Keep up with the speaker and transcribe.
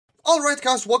Alright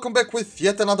guys, welcome back with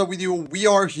yet another video. We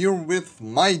are here with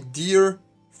My Deer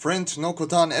Friend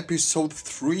Nokotan episode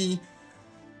 3.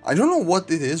 I don't know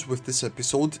what it is with this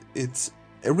episode. It's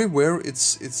everywhere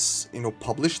it's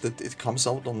published that it comes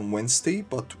out on Wednesday,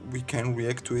 but we can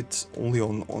react to it only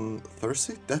on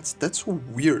Thursday. That's so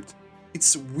weird.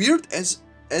 It's weird as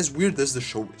weird as the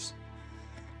show is.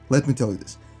 Let me tell you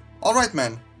this. Alright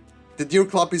man. The Deer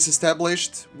Club is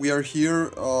established. We are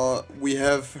here. We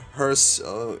have her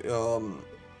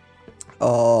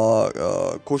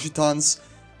Koshitan's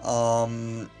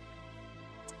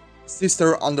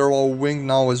sister under our wing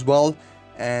now as well.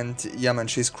 And yeah, man,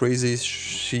 she's crazy.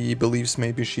 She believes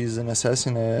maybe she's an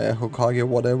assassin, a Hokage,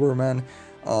 whatever, man.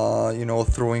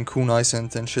 Throwing kunais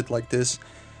and shit like this.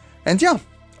 And yeah,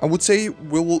 I would say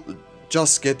we'll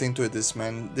just get into this,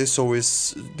 man. This show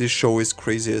is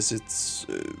crazy as it's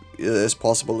as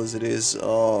possible as it is.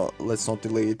 Let's not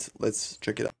delay it. Let's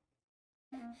check it out.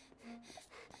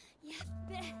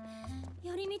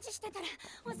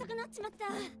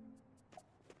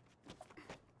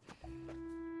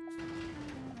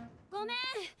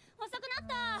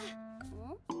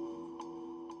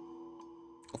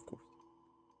 Of course.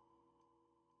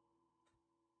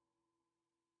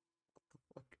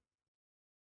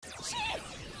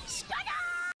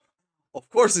 Of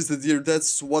course it's the deer,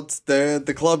 that's what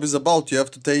the club is about. You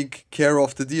have to take care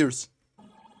of the deers.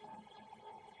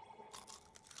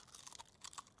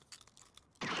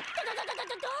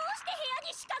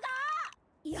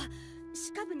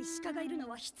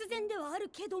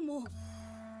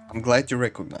 I'm glad you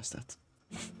recognize that.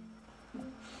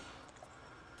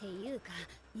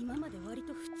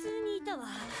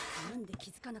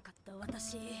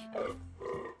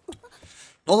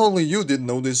 Not only you didn't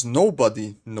notice,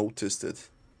 nobody noticed it.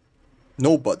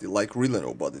 Nobody, like really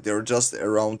nobody. They're just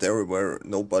around everywhere.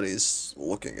 Nobody's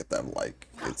looking at them like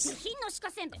it's...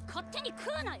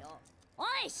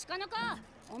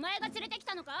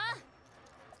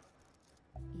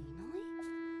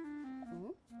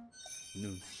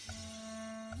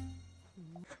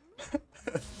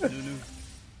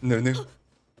 No, no.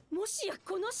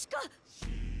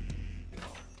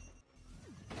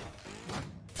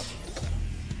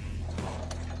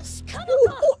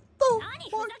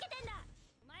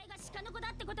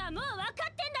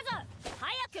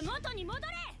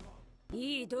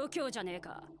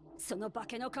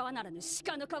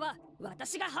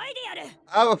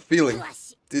 I have a feeling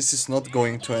this is not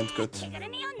going to end good.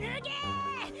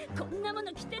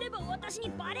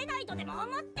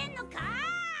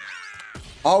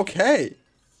 Okay.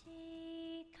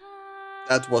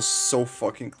 That was so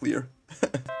fucking clear.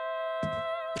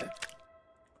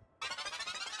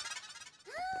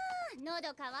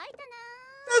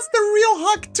 That's the real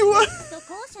hug to her.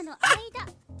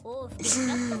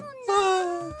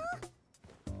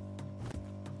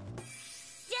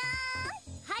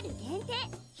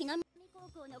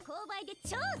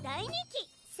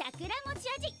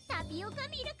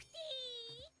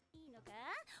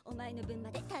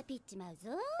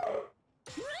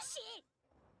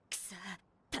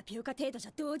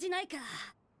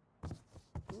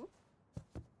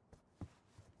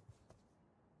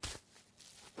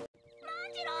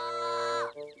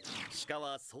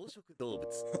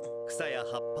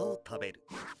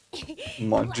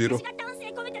 Manjiro.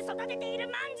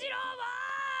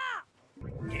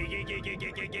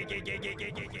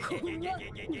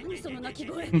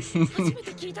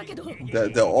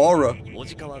 The aura.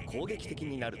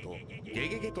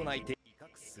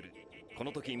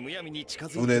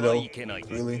 Do they though?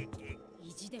 Really?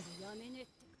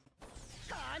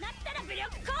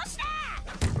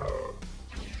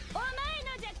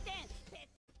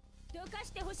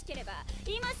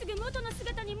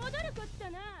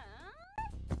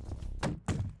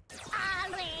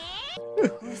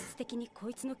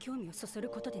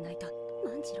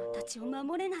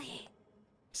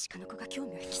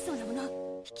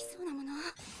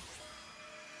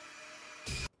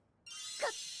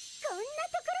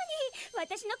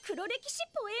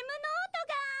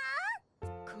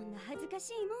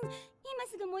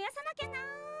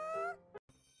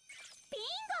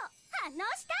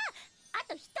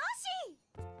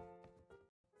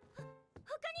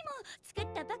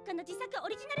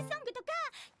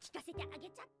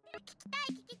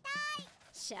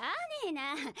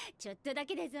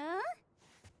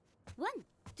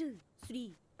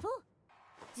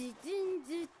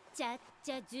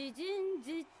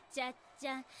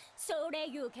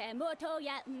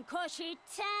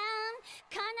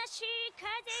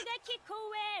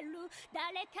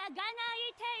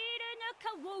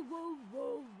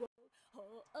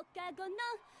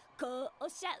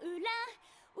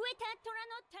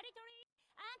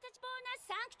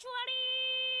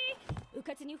 う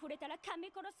かつに触れたら噛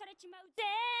み殺されちまうぜ。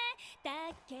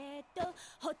だけど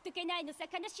ほっとけないのさ、悲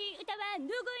しい歌は拭いに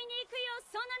行くよ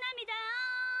その涙。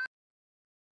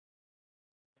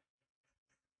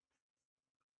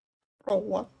Oh,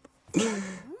 what? 3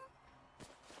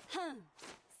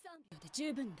秒で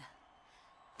十分だ。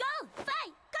ゴーファ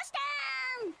イコシタ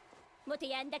ン。元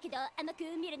ヤンだけど甘く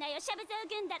見るなよシャブゾウ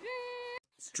軍団。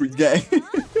Street gang. 拳が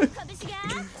頬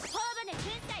骨天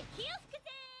才火を吹くぜ。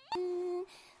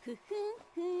ふ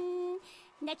ふん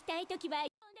泣きたいときは呼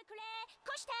んでくれ。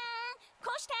コシタン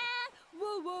コシタン。ウォ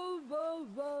ーウォーウォ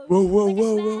ーウォー。Whoa, whoa,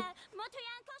 whoa, 私 whoa. は元ヤ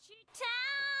ンコシタン。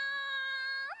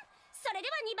それで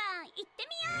は2番行って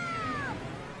みよう。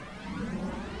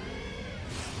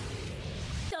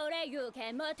それゆ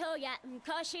け元ヤン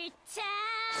コシタン。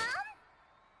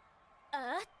お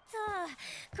っと、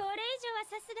これ以上は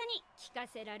さすがに聞か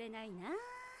せられないな。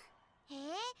残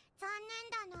念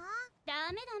だな。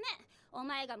ダメダメ、お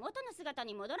前が元の姿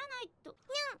に戻らないと。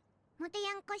モテ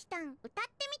ヤンコシタン歌っ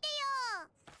てみて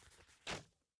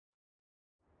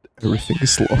よ。 Everything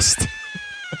is lost.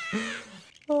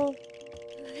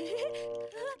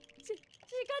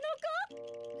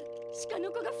 鹿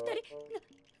の子が2人。な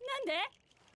んで？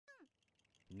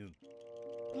ぬ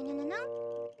ぬぬぬ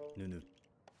ぬぬ。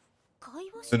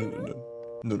会話してる？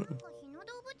 No. 日野動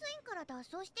物園から脱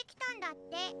走してきたんだっ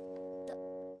て。脱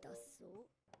走？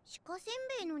鹿せん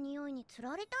べいの匂いにつ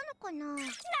られたのかな。なんだ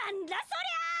そり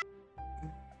ゃ。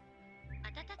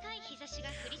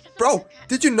 Bro,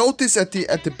 did you notice at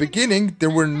the beginning there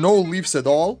were no leaves at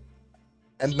all?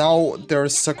 And now there are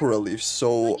sakura leaves.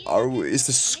 So is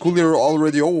the school year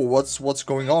already over? What's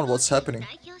going on? What's happening?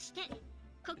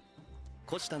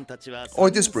 Oh,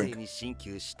 it is spring.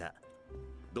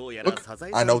 Look,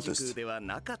 I noticed.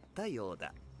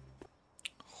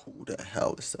 Who the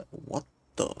hell is that? What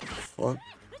the fuck?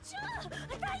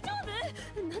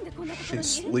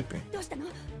 She's sleeping. どうしたの？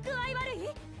具合悪い？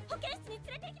保健室に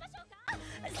連れて行きましょうか？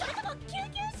それとも救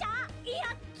急車？いや、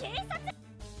警察。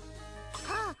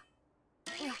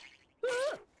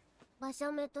バシ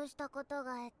ャメとしたこと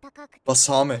が高くてバ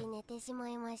シャメ寝てしま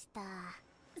いました。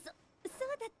そう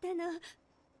だったの。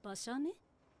バシャメ？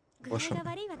具合が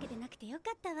悪いわけでなくてよ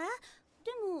かったわ。で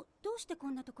もどうしてこ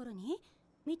んなところに？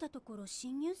見たところ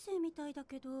新入生みたいだ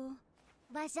けど。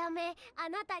バシャメ、あ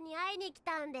なたに会いに来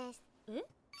たんです。え？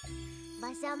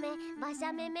バシャ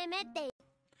メメメって。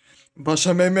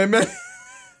Bashame Meme.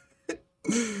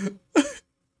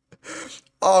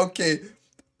 Okay,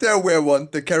 there were one,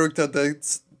 the character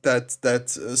that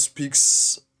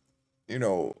speaks, you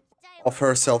know, of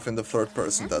herself in the third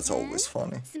person. That's always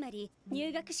funny. つまり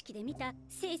入学式で見た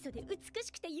清楚で美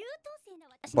しくて優等生な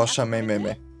私。 Bashame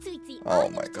Meme. ついつい Oh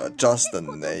my god, just the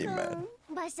name, man.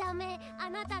 バシャメ、あ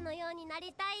なたのようにな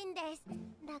りたいんです。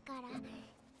だからあな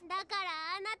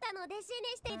たの弟子に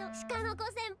している鹿の子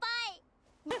先輩。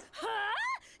はあ？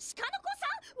鹿の子さ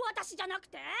ん？私じゃなく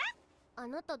て？あ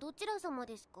なたどちら様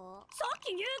ですか？さっ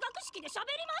き入学式で喋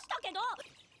りましたけど。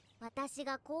私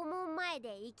が校門前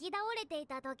で行き倒れてい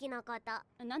た時のこ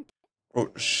と。なんて？ Oh,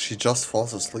 she just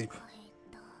falls asleep. バ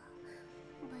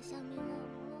シャメは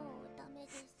もうダメ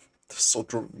です。 That's so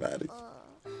dramatic.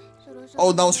 そろそろ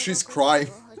Oh, now she's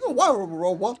crying.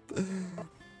 What?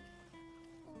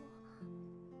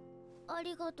 あ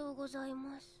りがとうござい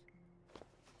ます。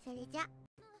それじゃ、あな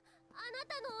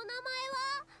たのお名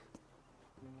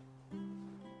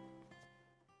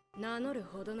名乗る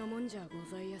ほどのもんじゃご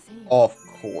ざいやせんよ。 Of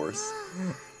course. 前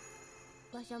は？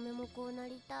バシャメもこうな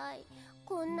りたい。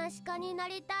こんな鹿にな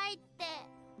りたいって。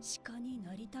鹿に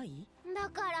なりたい？だ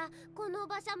からこの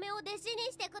バシャメを弟子に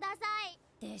してください。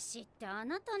弟子ってあ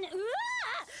なたね。うわー！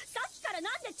さっきからな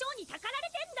んで蝶にたかられ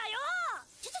てんだよ。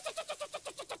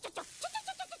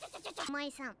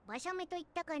舞さん、バシャメと言っ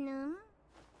たかな？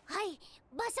はい、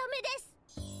バシャメです。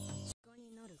鹿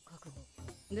になる覚悟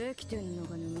できてんの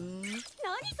かな。何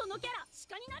そのキャラ？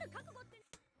鹿になる覚悟って。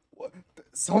 What?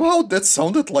 Somehow that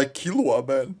sounded like Killua,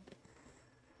 man.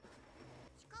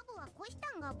 鹿部はコシ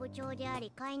タンが部長であ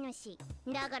り飼い主。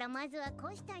だからまずは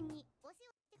コシタンにお世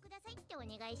話してくださいってお願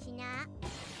いしな。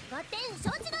5点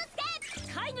承知の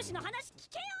助。飼い主の話聞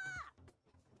けよ。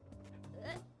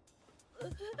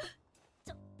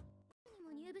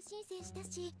入部申請した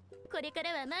し、これか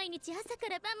らは毎日朝か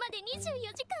ら晩まで24時間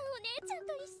お姉ちゃん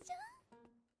と一緒。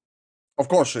 Of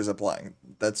course she's applying.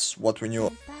 That's what we knew.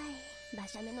 先輩、バ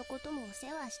シャメのこともお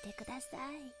世話してくださ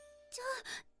い。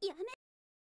やめ。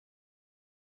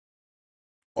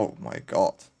 Oh my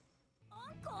god. ア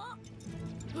ンコ。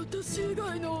私以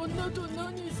外の女と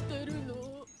何してるの？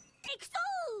行くぞ。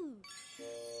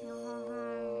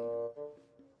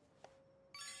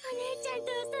姉ちゃん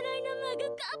とお揃いのマグ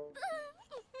カップ。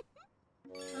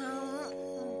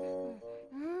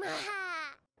まあ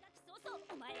そうそう、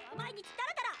お前は毎日ダ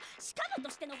ラダラ。しかもと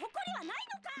しての誇りはない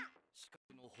のか。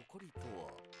の誇りとは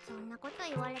そんなこと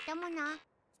言われてもな。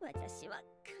私は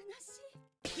悲し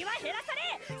い。気は減らされ、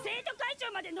生徒会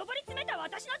長まで上り詰めた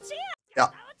私の地位。 Yeah,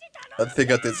 I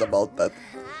think it is about that.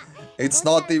 It's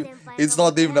not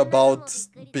even about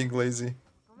being lazy.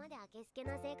 ここまであけすけ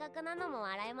な性格なのも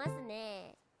笑えます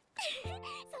ね。そんな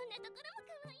ところ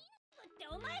も可愛いなって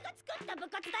お前が作った部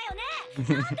活だよね。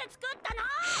なんで作ったの？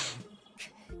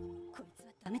こいつ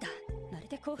はダメだ。まる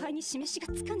で後輩に示し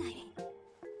がつかない。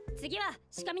次は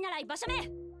仕込み習い馬車目。馬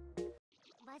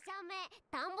車目、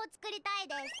田んぼ作りたい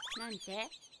です。なんて？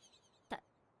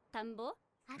田んぼ？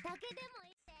畑でも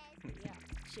いいです。いや、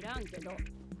知らんけど。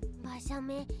馬車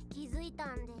目、気づい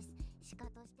たんです。鹿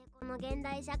としてこの現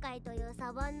代社会という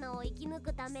サバンナを生き抜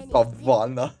くために。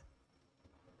Savannah.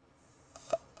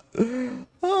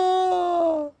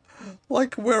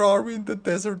 Like, where are we in the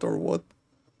desert or what?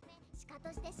 鹿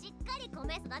としてしっかり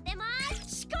米育てま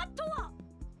す。鹿とは？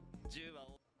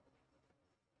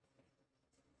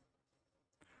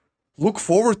 Look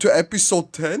forward to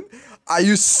episode 10? Are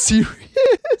you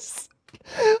serious?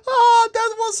 Ah,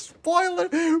 that was spoiler.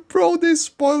 Bro, they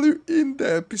spoil you in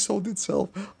the episode itself.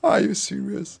 Are you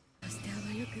serious? そしてあ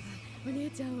わよくばお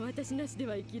姉ちゃんを私なしで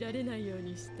は生きられないよう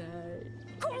にしたい。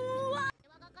怖っ。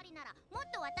世話係ならもっ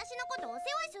と私のことお世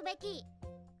話すべき。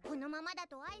このままだ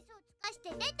と愛想を尽かして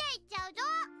出て行っちゃうぞ。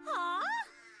はあ？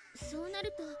そうな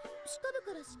ると鹿部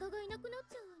から鹿がいなくなっ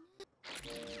ちゃう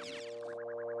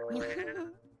わね。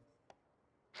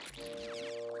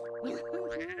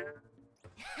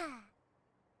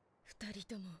二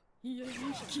人とも、いや二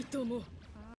匹とも。お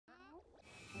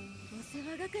世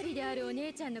話係であるお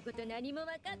姉ちゃんのこと何も分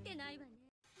かってないわね。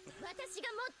私が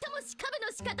最も鹿部の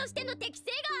鹿としての適性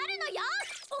があるのよ。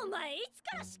お前いつ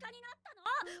から鹿になった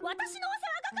の？私のお世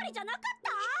話係じゃなかっ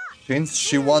た？ Since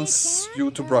she wants you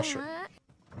to brush her.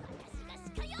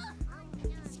 私が鹿よ。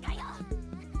鹿よ。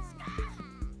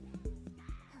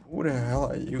 Who the hell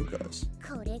are you guys?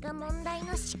 これが問題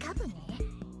の鹿部ね。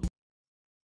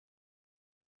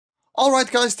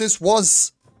Alright guys, this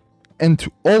was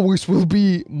and always will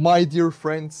be My Dear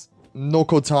Friends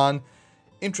Nokotan.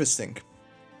 Interesting.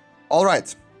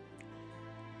 Alright.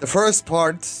 The first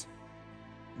part,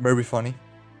 very funny.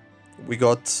 We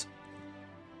got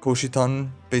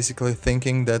Koshi-tan basically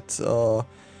thinking that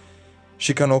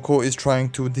Shikanoko is trying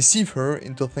to deceive her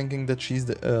into thinking that she's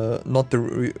not the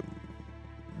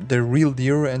real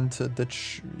deer, and that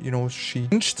she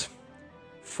changed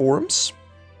forms.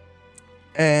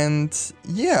 And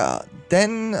yeah,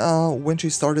 then when she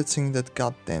started singing that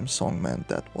goddamn song, man,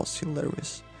 that was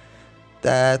hilarious.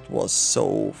 That was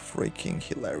so freaking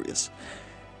hilarious.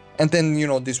 And then,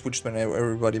 they switched when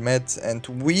everybody met, and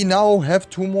we now have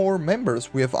two more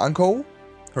members. We have Anko,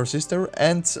 her sister,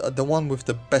 and the one with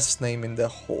the best name in the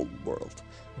whole world,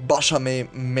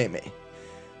 Bashame Meme.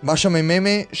 Bashame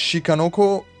Meme,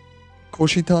 Shikanoko,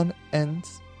 Koshi-tan, and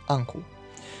Anko.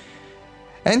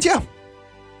 And yeah.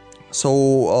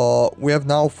 So we have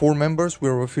now 4 members.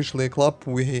 We're officially a club.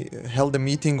 We held a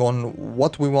meeting on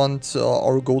what we want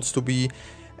our goals to be,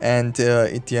 and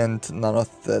at the end none of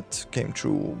that came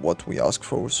true what we asked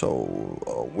for,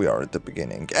 so we are at the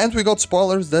beginning. And we got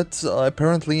spoilers that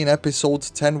apparently in episode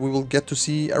 10 we will get to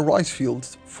see a rice field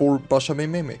for Bashame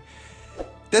Meme.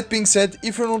 That being said,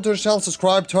 if you're new to the channel,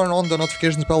 subscribe, turn on the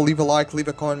notifications bell, leave a like, leave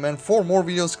a comment, man. For more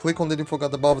videos, click on the info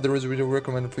card above. There is a video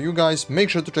recommended for you guys. Make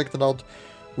sure to check that out.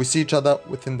 We see each other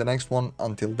within the next one.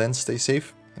 Until then, stay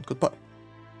safe and goodbye.